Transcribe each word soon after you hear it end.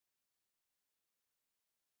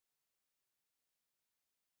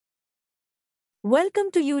Welcome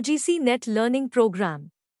to UGC NET Learning Program.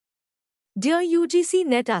 Dear UGC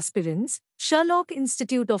NET aspirants, Sherlock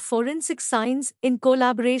Institute of Forensic Science in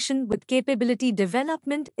collaboration with Capability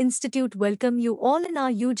Development Institute welcome you all in our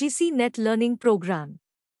UGC NET Learning Program.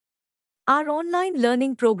 Our online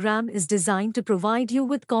learning program is designed to provide you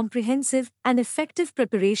with comprehensive and effective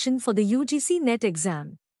preparation for the UGC NET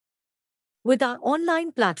exam. With our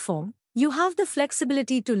online platform, you have the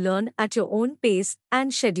flexibility to learn at your own pace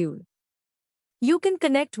and schedule. You can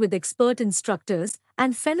connect with expert instructors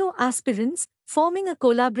and fellow aspirants, forming a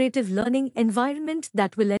collaborative learning environment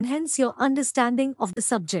that will enhance your understanding of the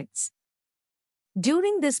subjects.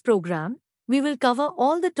 During this program, we will cover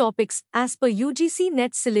all the topics as per UGC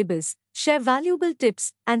NET syllabus, share valuable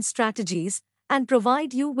tips and strategies, and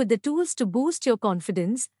provide you with the tools to boost your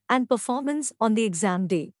confidence and performance on the exam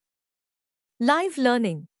day. Live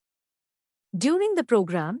learning. During the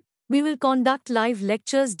program, we will conduct live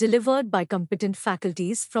lectures delivered by competent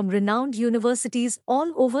faculties from renowned universities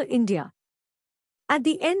all over India. At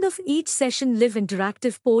the end of each session, live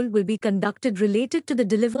interactive poll will be conducted related to the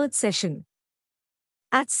delivered session.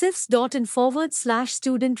 At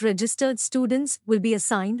cifs.in/student registered students will be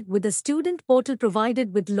assigned with a student portal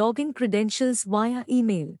provided with login credentials via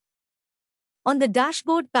email. On the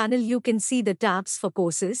dashboard panel you can see the tabs for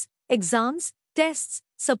courses, exams, tests,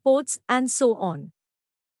 supports and so on.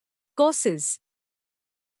 Courses.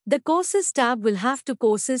 The Courses tab will have two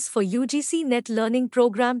courses for UGC NET Learning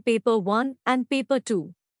Program Paper 1 and Paper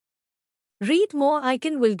 2. Read More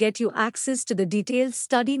icon will get you access to the detailed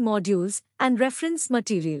study modules and reference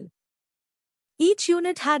material. Each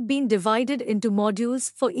unit had been divided into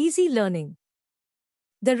modules for easy learning.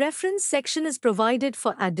 The reference section is provided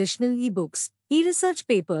for additional ebooks, e-research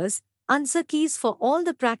papers, answer keys for all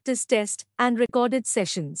the practice tests and recorded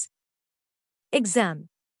sessions. Exam.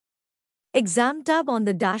 Exam tab on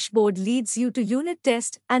the dashboard leads you to unit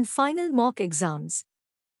test and final mock exams.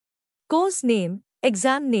 Course name,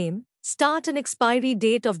 exam name, start and expiry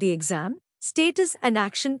date of the exam, status and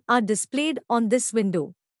action are displayed on this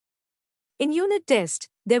window. In unit test,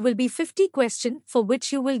 there will be 50 questions for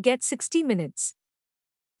which you will get 60 minutes.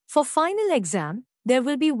 For final exam, there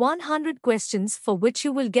will be 100 questions for which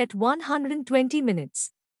you will get 120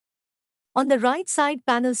 minutes. On the right side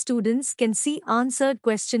panel, students can see answered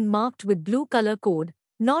question marked with blue color code,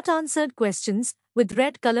 not answered questions with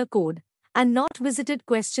red color code, and not visited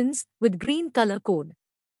questions with green color code.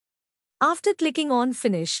 After clicking on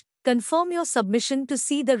Finish, confirm your submission to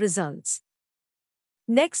see the results.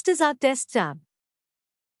 Next is our Test tab.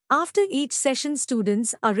 After each session,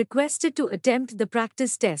 students are requested to attempt the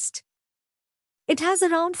practice test. It has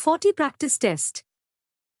around 40 practice tests.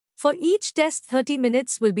 For each test, 30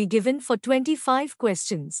 minutes will be given for 25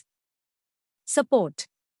 questions. Support.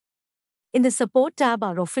 In the Support tab,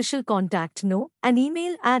 our official contact and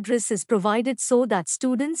email address is provided so that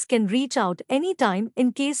students can reach out anytime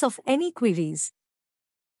in case of any queries.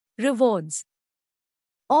 Rewards.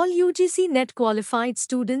 All UGC NET qualified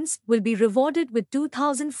students will be rewarded with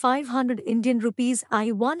 2,500 Indian rupees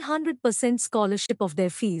i 100% scholarship of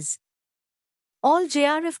their fees. All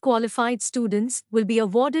JRF qualified students will be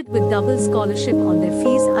awarded with double scholarship on their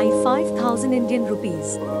fees i 5,000 Indian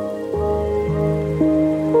rupees.